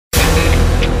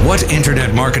What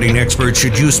internet marketing expert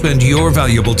should you spend your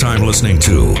valuable time listening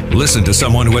to? Listen to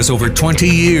someone who has over 20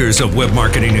 years of web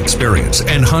marketing experience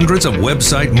and hundreds of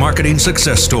website marketing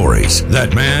success stories.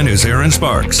 That man is Aaron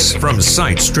Sparks from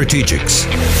Site Strategics.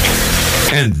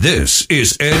 And this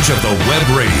is Edge of the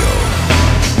Web Radio.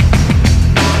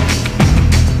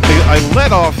 I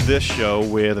led off this show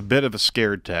with a bit of a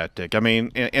scared tactic. I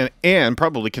mean, and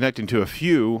probably connecting to a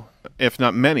few, if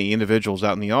not many, individuals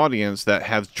out in the audience that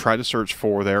have tried to search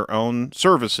for their own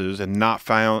services and not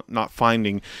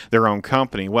finding their own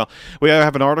company. Well, we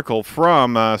have an article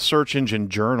from Search Engine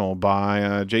Journal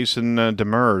by Jason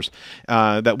Demers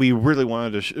that we really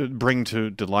wanted to bring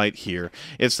to light here.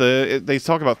 They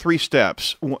talk about 3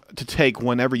 steps to take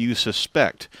whenever you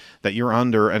suspect that you're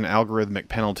under an algorithmic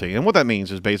penalty. And what that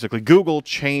means is basically Google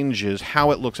changes how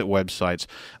it looks at websites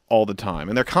all the time.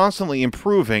 And they're constantly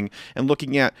improving and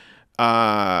looking at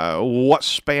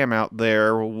what's spam out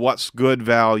there, what's good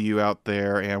value out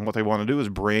there, and what they want to do is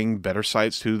bring better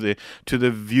sites to the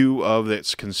view of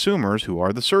its consumers, who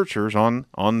are the searchers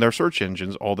on their search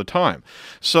engines all the time.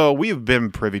 So we've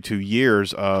been privy to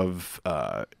years of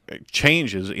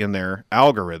changes in their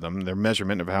algorithm, their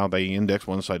measurement of how they index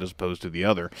one site as opposed to the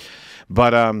other.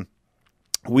 But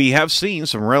we have seen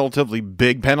some relatively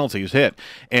big penalties hit,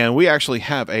 and we actually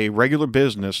have a regular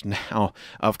business now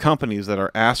of companies that are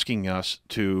asking us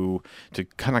to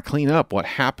kind of clean up what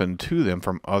happened to them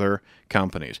from other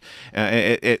companies.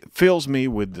 It fills me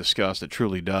with disgust. It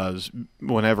truly does.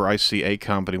 Whenever I see a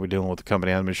company, we're dealing with a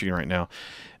company out of Michigan right now,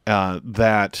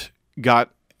 that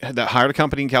hired a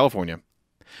company in California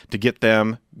to get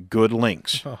them good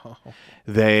links. Oh.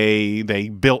 They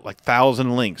built like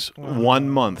 1,000 links 1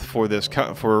 month for this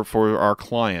for our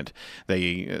client.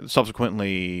 They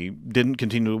subsequently didn't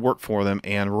continue to work for them,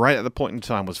 and right at the point in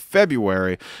time was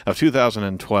February of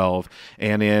 2012,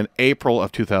 and in April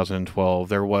of 2012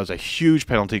 there was a huge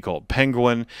penalty called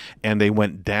Penguin, and they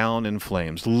went down in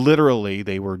flames. Literally,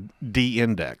 they were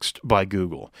de-indexed by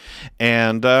Google,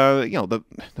 and the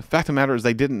fact of the matter is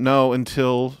they didn't know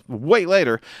until way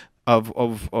later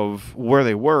of where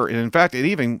they were, and in fact, it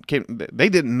even came. They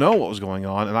didn't know what was going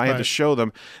on, and I had to show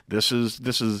them this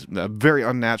is a very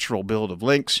unnatural build of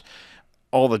links,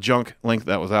 all the junk link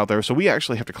that was out there. So we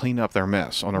actually have to clean up their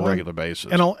mess on a regular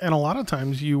basis. And a lot of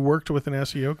times, you worked with an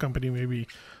SEO company maybe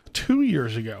 2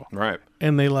 years ago, right?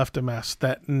 And they left a mess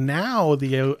that now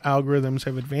the algorithms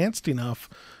have advanced enough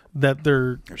that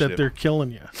they're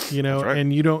killing you, right.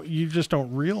 And you just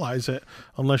don't realize it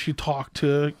unless you talk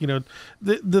to,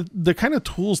 the kind of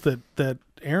tools that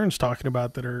Aaron's talking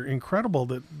about that are incredible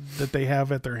that they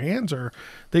have at their hands are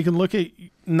they can look at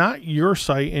not your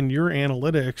site and your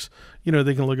analytics,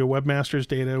 they can look at Webmaster's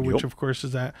data, which of course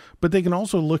is that, but they can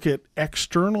also look at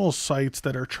external sites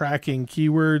that are tracking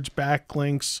keywords,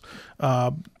 backlinks,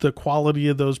 the quality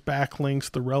of those backlinks,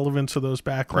 the relevance of those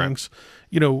backlinks,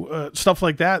 stuff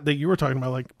like that you were talking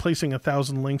about, like placing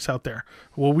 1,000 links out there.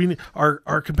 Well,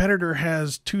 our competitor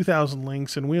has 2,000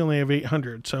 links and we only have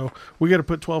 800, so we got to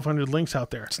put 1,200 links out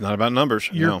there. It's not about numbers.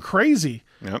 You're crazy.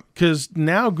 Yep. Because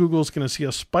now Google's going to see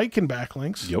a spike in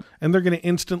backlinks. Yep. And they're going to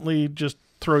instantly just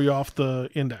throw you off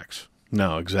the index.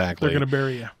 No, exactly. They're going to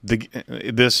bury you.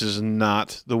 This is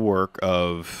not the work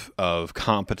of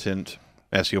competent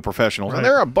SEO professionals. Right. And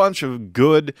there are a bunch of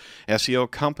good SEO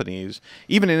companies,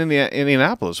 even in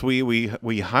Indianapolis. We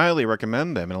highly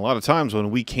recommend them. And a lot of times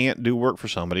when we can't do work for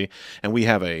somebody, and we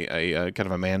have a kind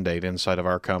of a mandate inside of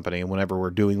our company, and whenever we're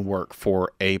doing work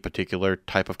for a particular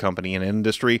type of company and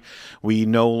industry, we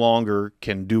no longer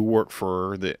can do work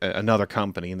for another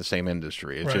company in the same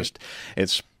industry.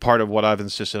 It's part of what I've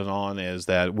insisted on is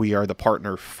that we are the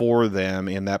partner for them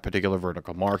in that particular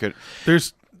vertical market.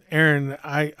 Aaron,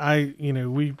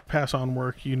 we pass on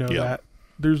work, that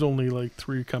there's only like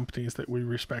 3 companies that we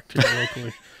respect here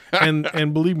locally.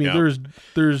 and believe me,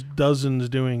 there's dozens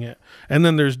doing it. And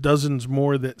then there's dozens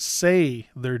more that say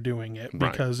they're doing it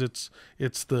because it's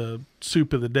the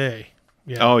soup of the day.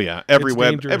 Yeah. Oh yeah, every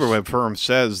web firm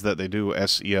says that they do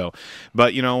SEO.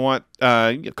 But you know what?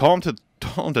 Call them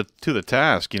to the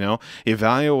task,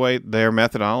 evaluate their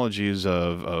methodologies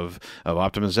of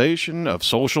optimization, of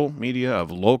social media,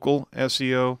 of local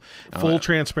SEO. Full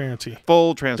transparency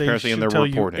in their tell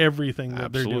reporting. You everything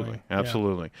that they're doing.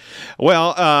 Absolutely. Yeah.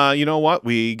 Well, you know what?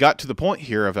 We got to the point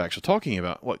here of actually talking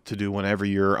about what to do whenever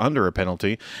you're under a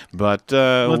penalty, but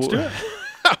let's do it.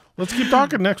 Let's keep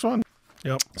talking. Next one.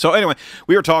 Yep. So anyway,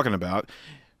 we were talking about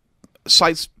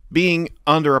sites being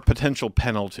under a potential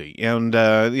penalty. And,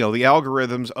 the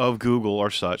algorithms of Google are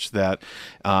such that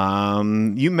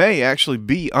you may actually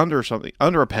be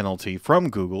under a penalty from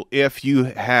Google if you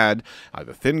had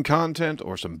either thin content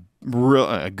or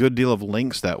a good deal of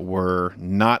links that were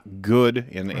not good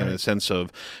in a sense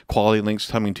of quality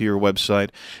links coming to your website,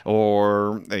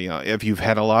 or if you've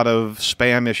had a lot of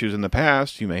spam issues in the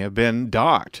past, you may have been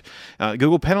docked.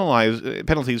 Google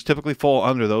penalties typically fall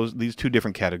under these two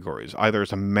different categories. Either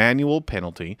it's a manual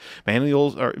penalty.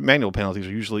 Manual penalties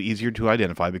are usually easier to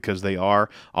identify because they are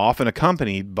often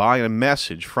accompanied by a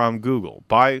message from Google,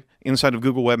 inside of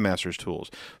Google Webmasters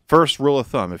Tools. First rule of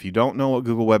thumb, if you don't know what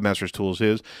Google Webmasters Tools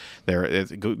is,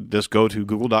 just go to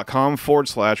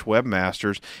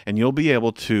google.com/webmasters, and you'll be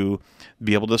able to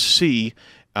see,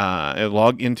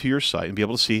 log into your site and be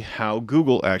able to see how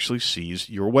Google actually sees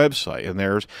your website. And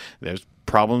there's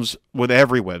problems with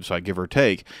every website, give or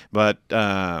take, but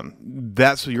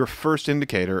that's your first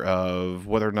indicator of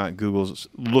whether or not Google's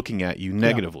looking at you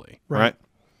negatively, right?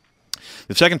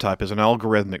 The second type is an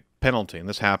algorithmic penalty, and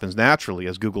this happens naturally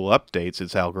as Google updates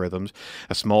its algorithms.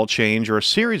 A small change or a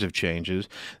series of changes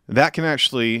that can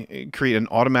actually create an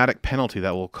automatic penalty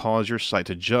that will cause your site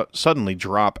to suddenly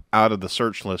drop out of the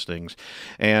search listings.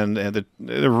 And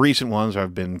the recent ones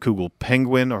have been Google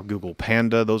Penguin or Google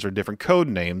Panda. Those are different code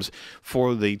names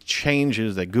for the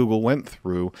changes that Google went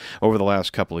through over the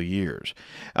last couple of years.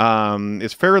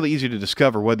 It's fairly easy to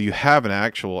discover whether you have an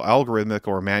actual algorithmic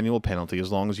or manual penalty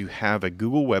as long as you have a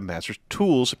Google Webmasters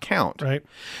Tools account. Right.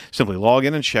 Simply log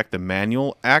in and check the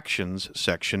manual actions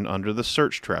section under the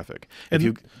search traffic.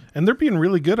 And they're being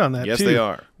really good on that, yes, too. They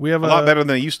are. We have a lot better than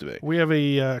they used to be. We have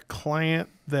a client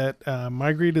that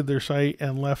migrated their site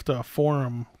and left a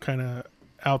forum kind of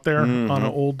out there on an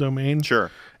old domain.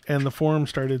 Sure. And the forum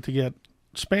started to get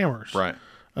spammers. Right.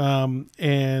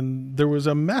 And there was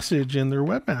a message in their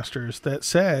webmasters that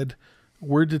said,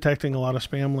 we're detecting a lot of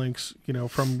spam links,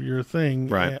 from your thing.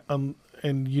 Right.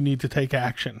 And you need to take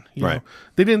action. You Right. know?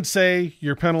 They didn't say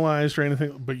you're penalized or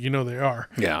anything, but they are.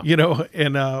 Yeah.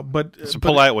 But it's a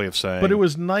polite way of saying. But it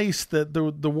was nice that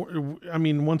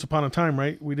once upon a time,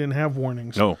 right? We didn't have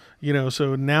warnings. No.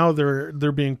 So now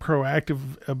they're being proactive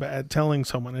about telling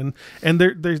someone, and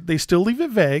they still leave it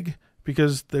vague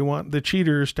because they want the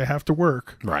cheaters to have to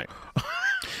work. Right.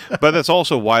 But that's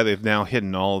also why they've now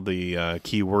hidden all the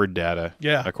keyword data.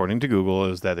 Yeah. According to Google,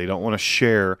 is that they don't want to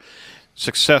share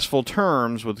successful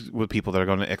terms with people that are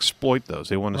going to exploit those.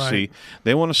 They want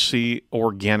to see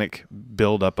organic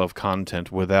buildup of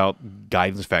content without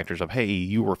guidance factors of, hey,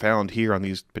 you were found here on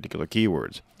these particular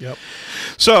keywords. Yep.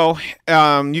 So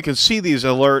you can see these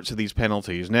alerts of these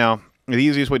penalties. Now, the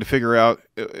easiest way to figure out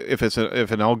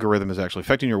if an algorithm is actually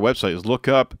affecting your website is look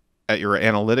up at your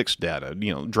analytics data,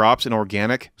 drops in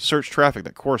organic search traffic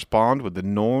that correspond with the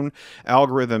known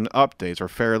algorithm updates are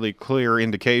fairly clear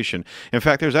indication. In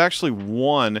fact, there's actually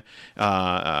one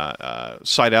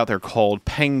site out there called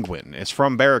Penguin. It's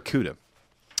from Barracuda.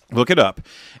 Look it up,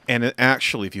 and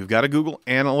if you've got a Google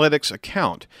Analytics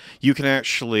account, you can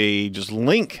actually just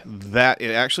link that.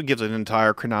 It actually gives an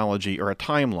entire chronology or a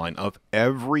timeline of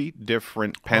every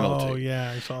different penalty. Oh,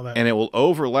 yeah, I saw that. And it will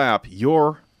overlap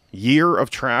your year of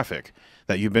traffic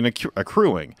that you've been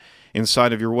accruing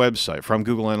inside of your website from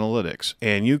Google Analytics.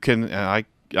 And you can, I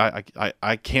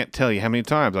can't tell you how many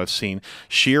times I've seen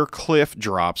sheer cliff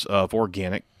drops of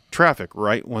organic traffic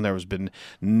right when there has been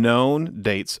known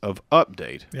dates of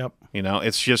update. Yep.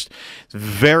 It's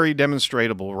very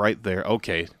demonstrable right there.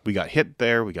 Okay, we got hit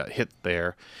there,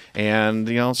 and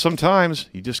themetimes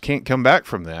you just can't come back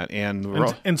from that.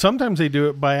 And sometimes they do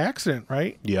it by accident,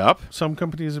 right? Yep. Some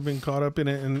companies have been caught up in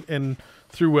it, and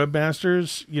through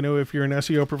Webmasters, if you're an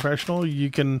SEO professional, you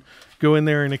can go in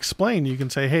there and explain. You can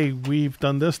say, hey, we've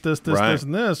done this, right. this,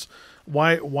 and this.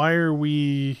 Why are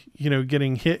we,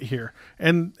 getting hit here?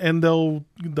 And they'll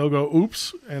go,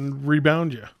 oops, and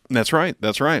rebound you. That's right.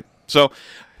 So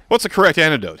what's the correct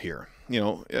antidote here?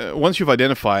 Once you've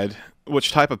identified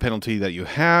which type of penalty that you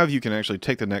have, you can actually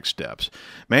take the next steps.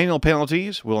 Manual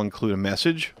penalties will include a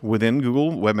message within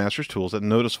Google Webmasters Tools that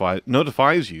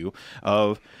notifies you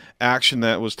of action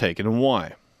that was taken and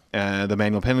why. The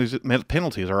manual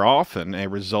penalties are often a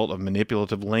result of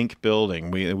manipulative link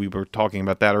building. We were talking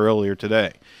about that earlier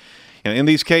today. And in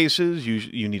these cases,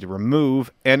 you need to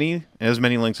remove as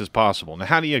many links as possible. Now,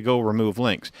 how do you go remove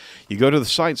links? You go to the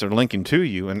sites that are linking to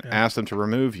you and ask them to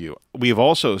remove you. We have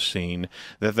also seen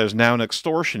that there's now an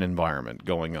extortion environment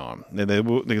going on.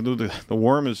 The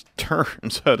worm is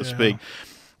turned, so to speak,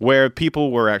 where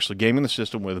people were actually gaming the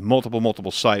system with multiple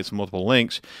sites, multiple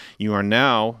links. You are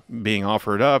now being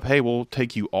offered up, hey, we'll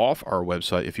take you off our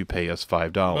website if you pay us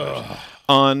 $5.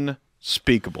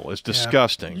 unspeakable. It's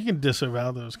disgusting. You can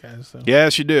disavow those guys, though.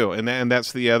 Yes, you do. And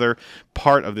that's the other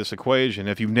part of this equation.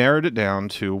 If you've narrowed it down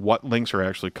to what links are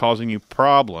actually causing you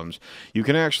problems, you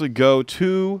can actually go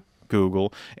to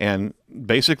Google and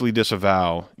basically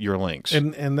disavow your links.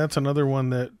 And that's another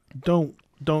one that don't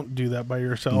do that by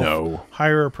yourself. No.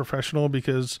 Hire a professional,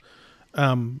 because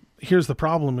here's the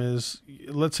problem is,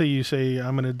 let's say you say,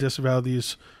 I'm going to disavow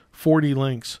these 40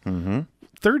 links.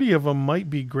 30 of them might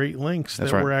be great links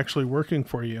that were actually working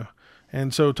for you.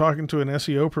 And so talking to an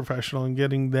SEO professional and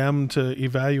getting them to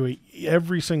evaluate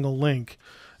every single link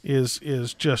is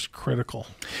just critical.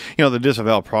 You know, the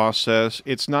disavow process,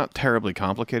 it's not terribly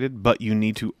complicated, but you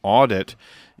need to audit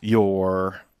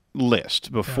your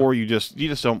list before you just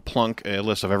don't plunk a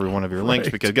list of every one of your links,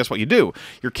 because guess what you do?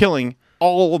 You're killing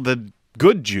all the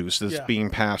good juice that's being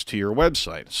passed to your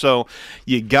website. So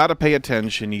you got to pay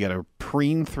attention. You got to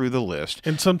preen through the list.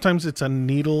 And sometimes it's a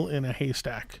needle in a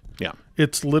haystack. Yeah.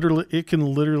 It can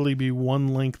literally be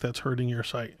one link that's hurting your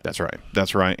site. That's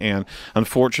right. And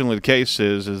unfortunately, the case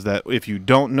is that if you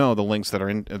don't know the links that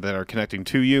are connecting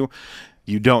to you,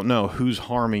 you don't know who's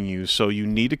harming you. So you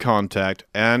need to contact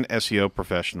an SEO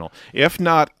professional. If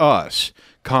not us,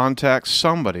 contact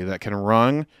somebody that can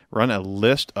run a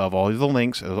list of all of the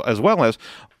links, as well as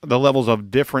the levels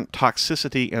of different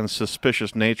toxicity and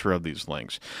suspicious nature of these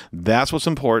links. That's what's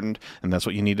important, and that's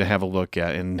what you need to have a look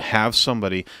at, and have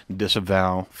somebody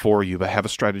disavow for you, but have a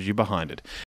strategy behind it.